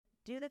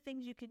do the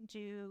things you can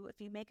do. If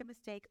you make a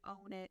mistake,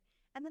 own it.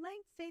 And then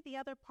I'd say the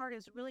other part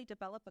is really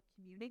develop a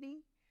community,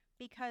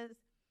 because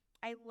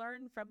I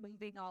learned from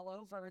moving all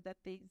over that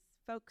these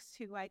folks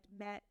who I'd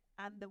met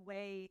on the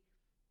way,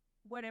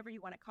 whatever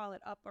you want to call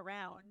it, up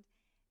around,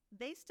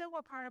 they still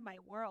were part of my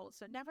world.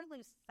 So never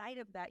lose sight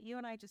of that. You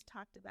and I just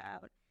talked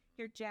about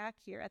your Jack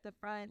here at the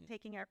front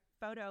taking our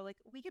photo. Like,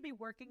 we could be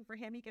working for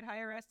him. He could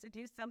hire us to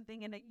do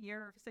something in a year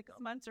or 6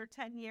 months or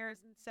 10 years.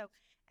 And so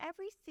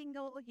every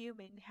single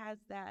human has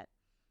that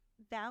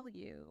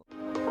value.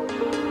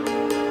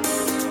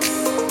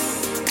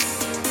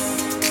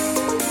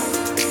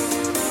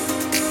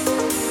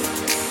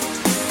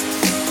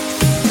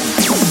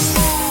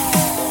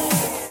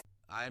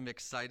 I'm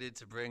excited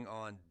to bring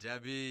on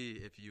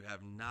Debbie. If you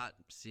have not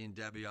seen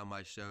Debbie on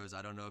my shows,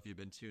 I don't know if you've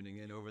been tuning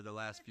in over the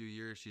last few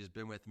years. She's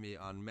been with me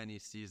on many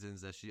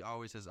seasons, as she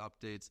always has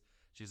updates.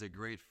 She's a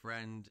great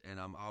friend, and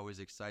I'm always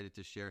excited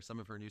to share some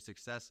of her new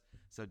success.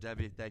 So,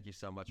 Debbie, thank you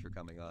so much for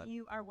coming on.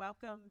 You are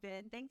welcome,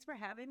 Ben. Thanks for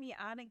having me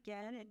on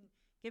again and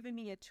giving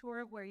me a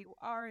tour of where you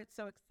are. It's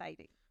so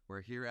exciting.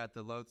 We're here at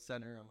the Loth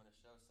Center. I'm going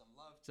to show some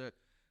love to...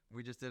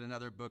 We just did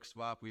another book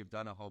swap. We've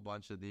done a whole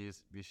bunch of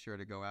these. Be sure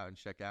to go out and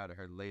check out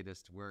her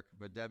latest work.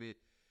 But Debbie,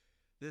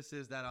 this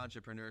is That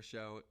Entrepreneur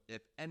Show.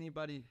 If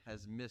anybody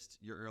has missed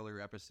your earlier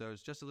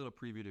episodes, just a little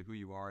preview to who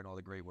you are and all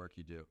the great work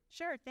you do.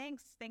 Sure.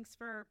 Thanks. Thanks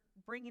for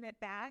bringing it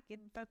back and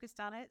focused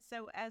on it.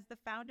 So as the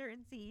founder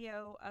and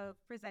CEO of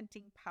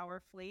Presenting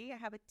Powerfully, I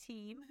have a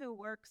team who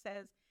works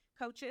as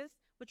coaches,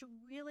 which are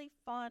really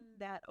fun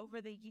that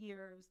over the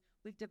years,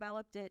 we've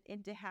developed it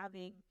into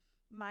having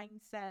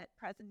mindset,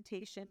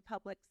 presentation,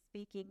 public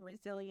speaking,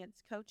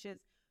 resilience coaches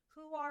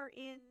who are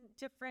in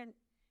different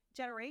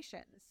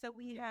generations. So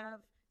we have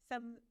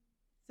some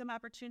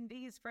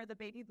opportunities for the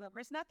baby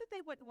boomers. Not that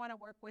they wouldn't want to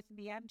work with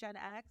me, I'm Gen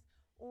X,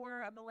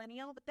 or a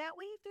millennial, but that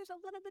way there's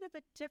a little bit of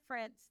a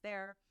difference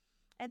there.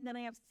 And then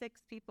I have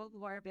 6 people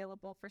who are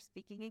available for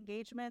speaking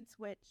engagements,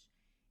 which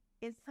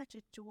is such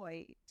a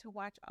joy to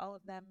watch all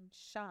of them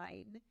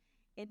shine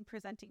in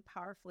presenting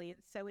powerfully. And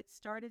so it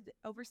started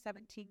over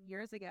 17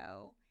 years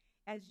ago,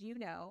 as you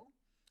know,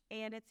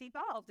 and it's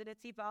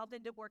evolved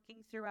into working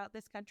throughout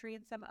this country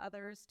and some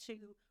others to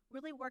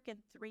really work in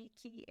 3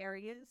 key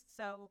areas.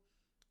 So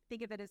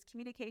think of it as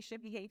communication,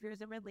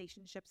 behaviors, and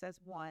relationships as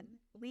one,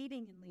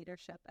 leading and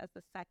leadership as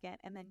the second,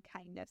 and then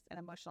kindness and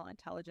emotional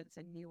intelligence.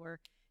 And you were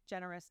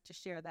generous to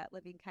share that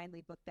Living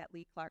Kindly book that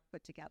Lee Clark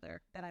put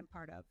together that I'm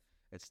part of.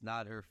 It's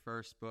not her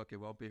first book. It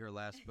won't be her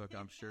last book,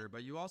 I'm sure.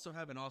 But you also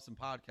have an awesome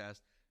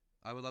podcast.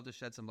 I would love to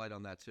shed some light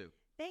on that too.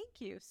 Thank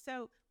you.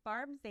 So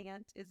Barb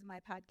Zant is my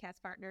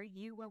podcast partner.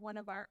 You were one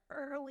of our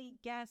early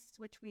guests,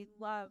 which we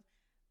love.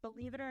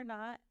 Believe it or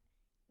not,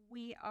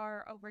 we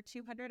are over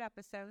 200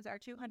 episodes. Our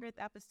 200th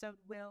episode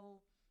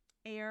will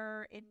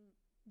air in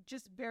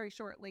just very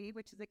shortly,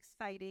 which is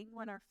exciting.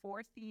 We're in our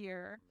 4th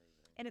year.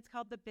 Amazing. And it's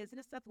called the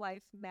Business of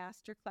Life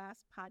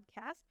Masterclass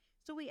Podcast.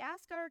 So we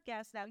ask our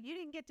guests, now you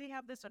didn't get to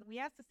have this one. We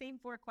asked the same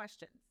 4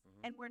 questions,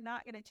 and we're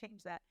not going to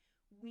change that.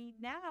 We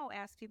now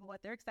ask people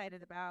what they're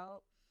excited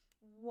about,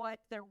 what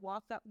their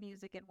walk-up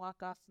music and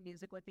walk-off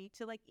music would be,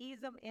 to like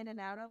ease them in and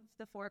out of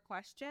the 4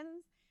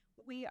 questions.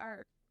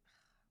 We're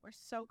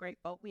so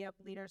grateful. We have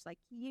leaders like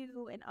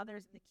you and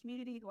others in the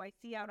community who I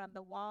see out on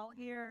the wall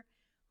here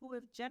who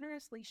have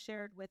generously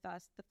shared with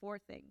us the 4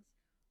 things.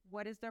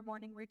 What is their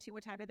morning routine?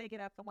 What time do they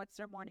get up, and what's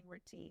their morning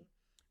routine?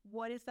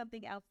 What is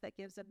something else that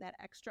gives them that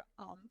extra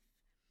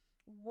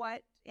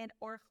what and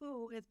or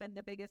who has been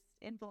the biggest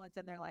influence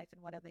in their life,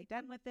 and what have they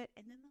done with it?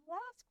 And then the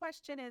last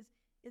question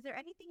is there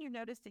anything you're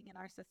noticing in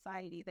our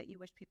society that you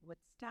wish people would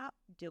stop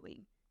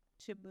doing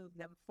to move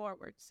them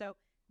forward? So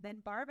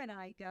then Barb and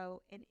I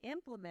go and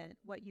implement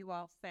what you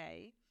all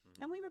say,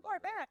 and we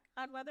report back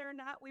on whether or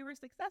not we were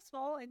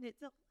successful, and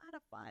it's a lot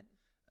of fun.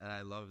 And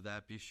I love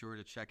that. Be sure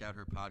to check out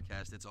her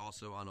podcast. It's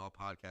also on all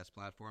podcast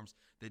platforms.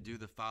 They do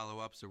the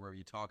follow-up, so where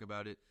you talk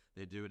about it,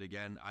 they do it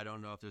again. I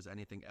don't know if there's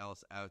anything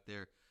else out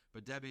there.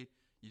 But Debbie,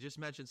 you just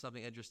mentioned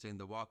something interesting,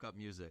 the walk-up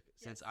music.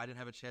 Yes. Since I didn't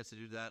have a chance to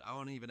do that, I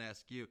want to even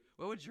ask you,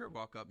 what would your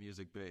walk-up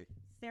music be?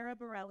 Sarah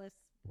Bareilles,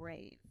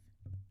 Brave.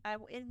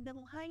 And the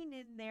line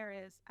in there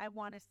is, I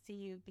want to see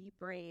you be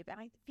brave.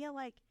 And I feel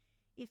like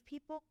if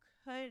people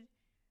could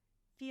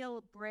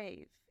feel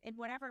brave in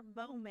whatever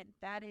moment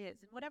that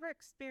is, in whatever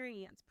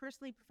experience,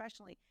 personally,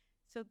 professionally,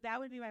 so that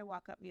would be my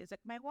walk-up music.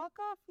 My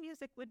walk-off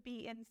music would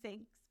be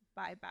NSYNC's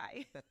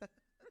Bye-Bye.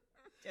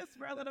 Just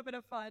for a little bit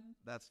of fun.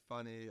 That's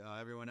funny.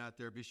 Everyone out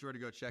there, be sure to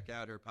go check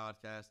out her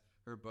podcast,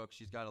 her book.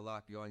 She's got a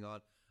lot going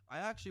on. I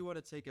actually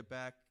want to take it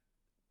back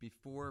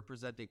before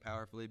Presenting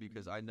Powerfully,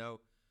 because I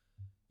know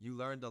you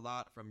learned a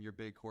lot from your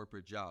big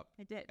corporate job.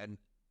 I did. And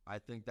I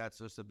think that's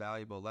just a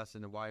valuable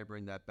lesson, and why I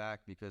bring that back,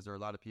 because there are a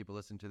lot of people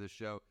listening to this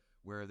show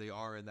where they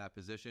are in that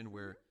position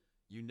where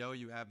you know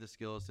you have the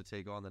skills to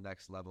take on the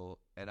next level.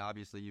 And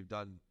obviously you've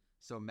done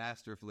so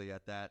masterfully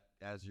at that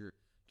as you're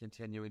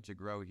continuing to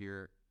grow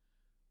here.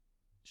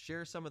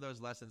 Share some of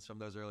those lessons from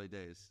those early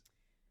days.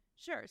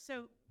 Sure.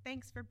 So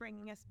thanks for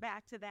bringing us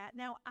back to that.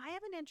 Now, I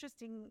have an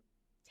interesting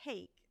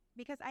take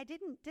because I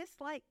didn't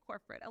dislike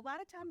corporate. A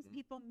lot of times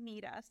people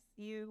meet us,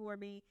 you or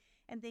me,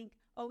 and think,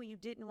 oh, you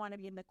didn't want to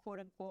be in the quote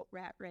unquote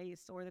rat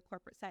race or the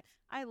corporate side.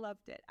 I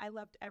loved it. I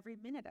loved every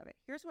minute of it.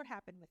 Here's what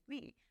happened with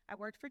me. I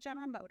worked for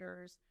General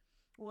Motors,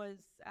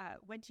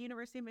 went to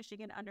University of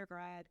Michigan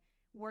undergrad,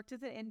 worked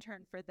as an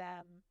intern for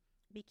them,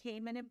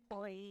 became an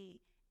employee,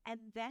 and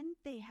then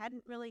they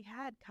hadn't really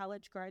had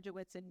college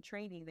graduates in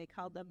training. They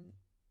called them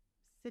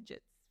SIGITs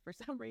for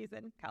some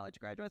reason, college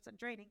graduates in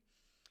training.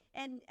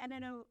 And I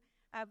know,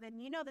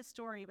 and you know the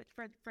story, but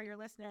for your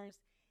listeners,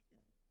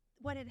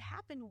 what had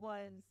happened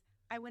was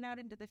I went out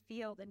into the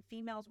field, and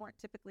females weren't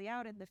typically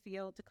out in the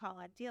field to call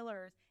on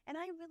dealers. And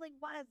I really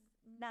was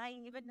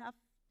naive enough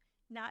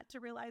not to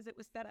realize it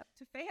was set up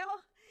to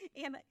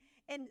fail.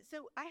 And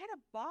so I had a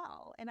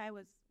ball, and I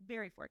was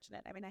very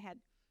fortunate. I mean, I had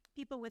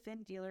people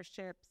within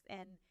dealerships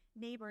and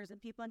neighbors and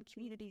people in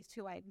communities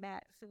who I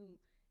met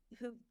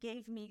who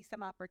gave me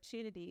some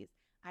opportunities.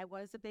 I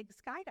was a big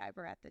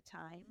skydiver at the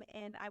time,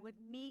 and I would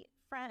meet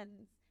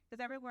friends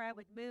because everywhere I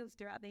would move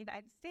throughout the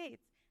United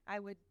States, I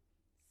would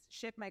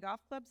ship my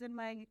golf clubs in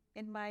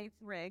my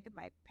rig,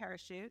 my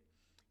parachute,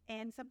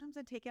 and sometimes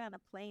I'd take it on a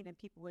plane, and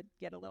people would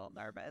get a little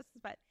nervous.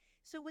 But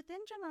so within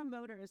General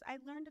Motors, I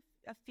learned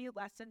a few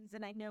lessons,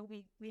 and I know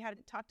we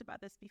hadn't talked about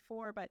this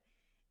before, but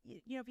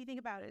you know, if you think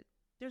about it,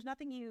 there's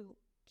nothing you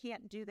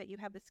can't do that you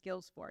have the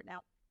skills for. Now,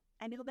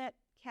 I know that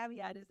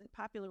caveat isn't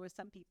popular with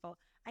some people.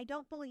 I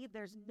don't believe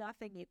there's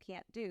nothing you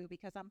can't do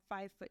because I'm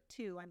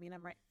 5'2". I mean,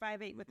 I'm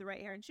 5'8" with the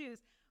right hair and shoes.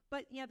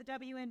 But you know, the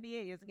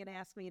WNBA isn't going to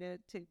ask me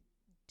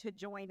to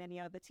join any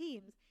of the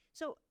teams.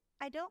 So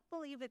I don't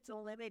believe it's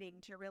limiting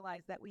to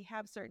realize that we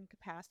have certain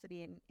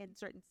capacity and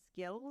certain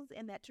skills,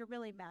 and that to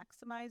really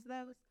maximize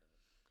those.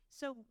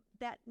 So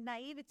that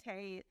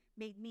naivete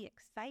made me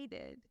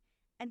excited.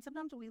 And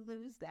sometimes we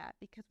lose that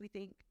because we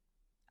think,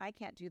 I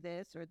can't do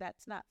this, or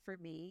that's not for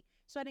me.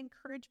 So I'd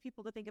encourage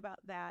people to think about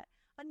that.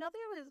 Another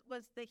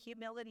was the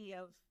humility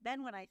of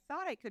then when I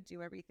thought I could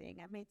do everything,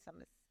 I made some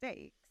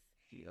mistakes.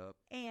 Yep.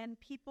 And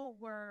people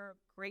were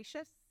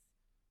gracious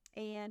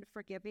and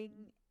forgiving,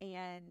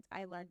 and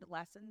I learned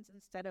lessons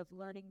instead of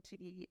learning to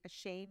be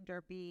ashamed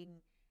or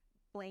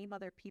blame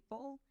other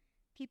people.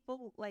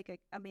 People like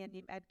a man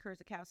named Ed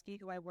Kurzakowski,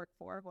 who I work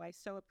for, who I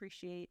so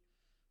appreciate.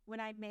 When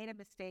I made a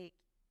mistake,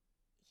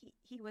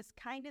 he was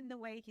kind in the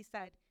way he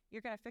said,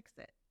 you're going to fix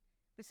it.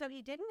 So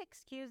he didn't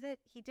excuse it.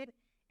 He didn't,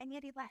 and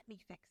yet he let me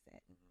fix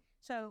it.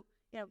 So,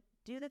 you know,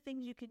 do the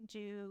things you can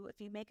do. If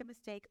you make a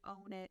mistake,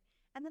 own it.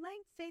 And then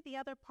I'd say the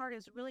other part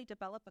is really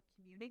develop a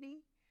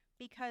community,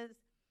 because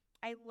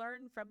I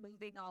learned from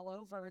moving all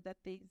over that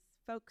these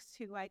folks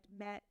who I'd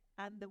met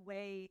on the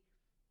way,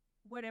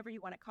 whatever you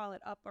want to call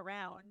it, up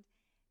around,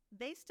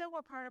 they still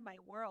were part of my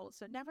world.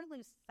 So never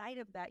lose sight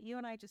of that. You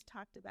and I just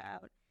talked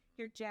about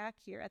your Jack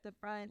here at the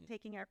front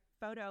taking our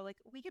photo. Like,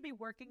 we could be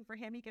working for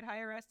him. He could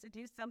hire us to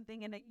do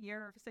something in a year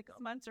or 6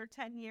 months or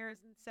 10 years.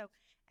 And so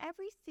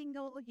every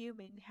single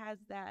human has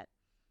that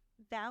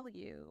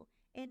value.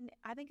 And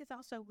I think it's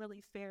also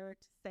really fair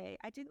to say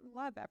I didn't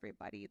love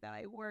everybody that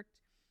I worked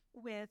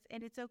with.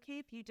 And it's okay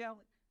if you don't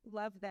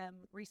love them.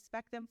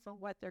 Respect them for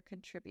what they're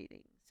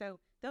contributing. So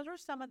those are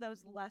some of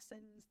those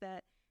lessons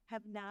that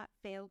have not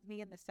failed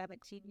me in the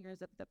 17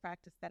 years of the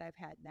practice that I've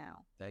had now.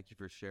 Thank you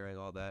for sharing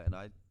all that. And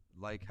I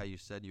like how you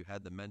said you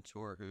had the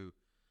mentor who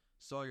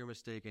saw your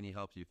mistake and he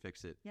helped you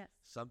fix it. Yes.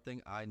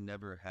 Something I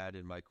never had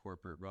in my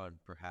corporate run.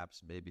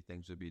 Perhaps maybe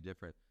things would be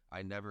different.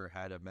 I never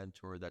had a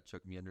mentor that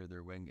took me under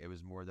their wing. It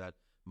was more that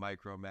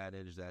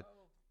micromanage,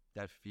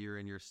 that fear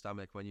in your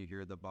stomach when you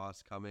hear the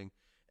boss coming.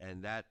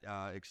 And that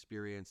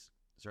experience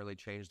certainly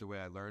changed the way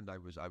I learned. I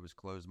was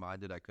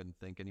closed-minded. I couldn't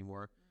think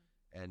anymore.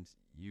 And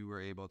you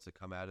were able to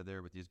come out of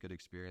there with these good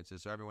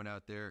experiences. So everyone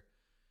out there,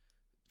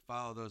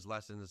 follow those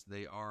lessons.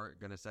 They are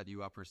going to set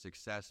you up for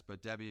success.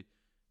 But Debbie,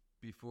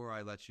 before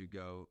I let you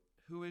go,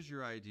 who is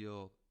your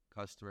ideal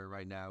customer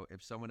right now?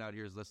 If someone out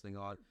here is listening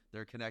on,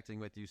 they're connecting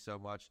with you so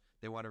much,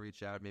 they want to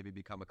reach out, maybe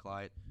become a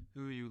client.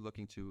 Who are you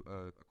looking to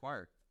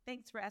acquire?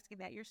 Thanks for asking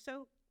that.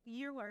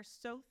 You are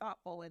so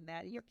thoughtful in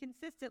that. You're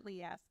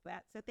consistently asked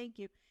that. So thank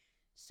you.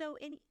 So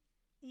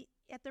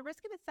at the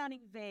risk of it sounding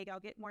vague, I'll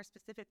get more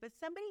specific, but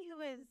somebody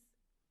who is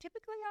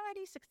typically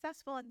already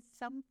successful in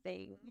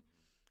something,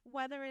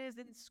 whether it is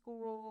in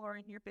school or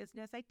in your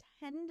business. I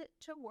tend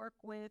to work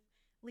with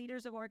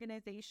leaders of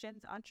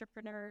organizations,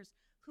 entrepreneurs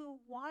who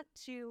want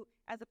to,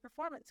 as a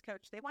performance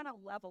coach, they want to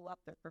level up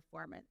their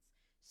performance.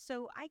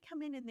 So I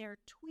come in their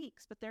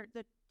tweaks, but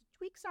the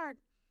tweaks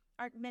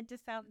aren't meant to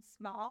sound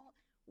small.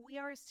 We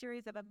are a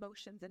series of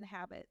emotions and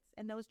habits,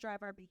 and those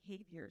drive our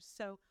behaviors.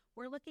 So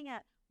we're looking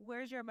at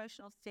where's your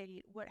emotional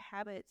state, what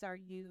habits are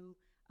you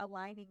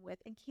aligning with,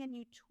 and can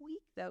you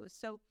tweak those?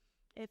 So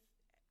if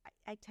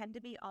I tend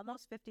to be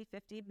almost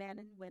 50-50 men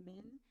and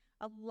women.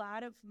 A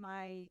lot of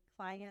my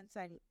clients,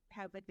 I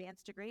have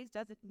advanced degrees,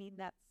 doesn't mean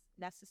that's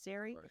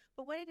necessary. Right.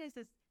 But what it is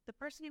the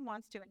person who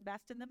wants to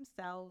invest in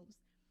themselves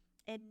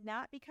and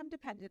not become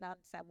dependent on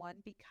someone,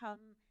 become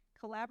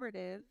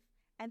collaborative,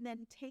 and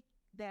then take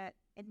that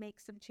and make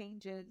some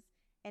changes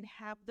and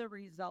have the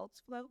results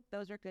flow,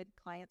 those are good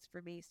clients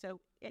for me. So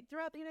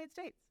throughout the United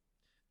States.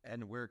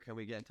 And where can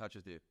we get in touch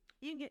with you?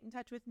 You can get in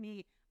touch with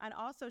me on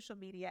all social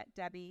media at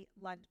Debbie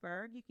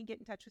Lundberg. You can get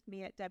in touch with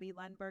me at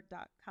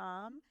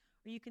debbielundberg.com,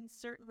 or you can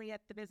certainly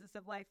at the Business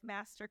of Life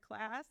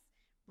Masterclass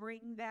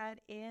bring that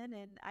in,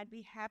 and I'd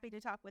be happy to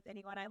talk with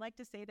anyone. I like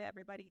to say to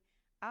everybody,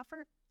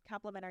 offer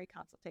complimentary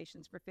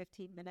consultations for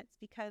 15 minutes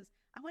because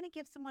I want to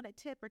give someone a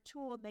tip or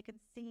tool and they can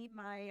see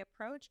my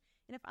approach.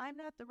 And if I'm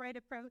not the right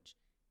approach,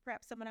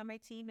 perhaps someone on my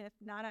team, and if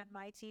not on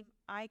my team,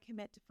 I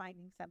commit to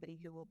finding somebody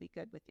who will be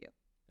good with you.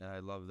 And I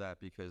love that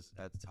because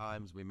at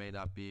times we may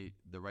not be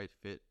the right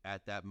fit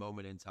at that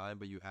moment in time,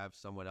 but you have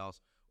someone else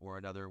or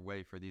another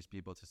way for these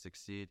people to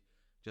succeed.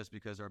 Just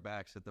because our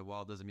backs hit the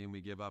wall doesn't mean we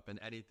give up in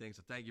anything.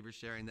 So thank you for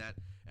sharing that.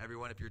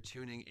 Everyone, if you're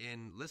tuning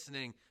in,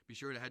 listening, be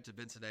sure to head to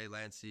Vincent A.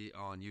 Lancey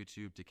on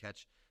YouTube to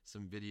catch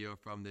some video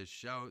from this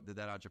show. The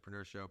That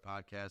Entrepreneur Show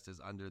podcast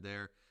is under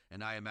there.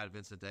 And I am at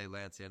Vincent A.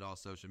 Lancey on all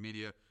social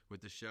media,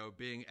 with the show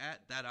being at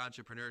That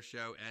Entrepreneur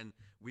Show. And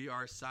we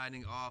are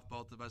signing off,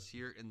 both of us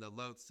here in the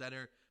Loth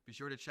Center. Be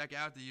sure to check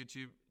out the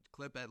YouTube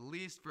clip at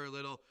least for a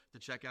little to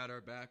check out our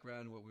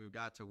background, what we've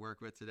got to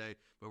work with today.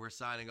 But we're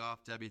signing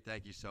off. Debbie,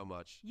 thank you so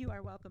much. You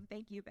are welcome.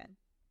 Thank you, Ben.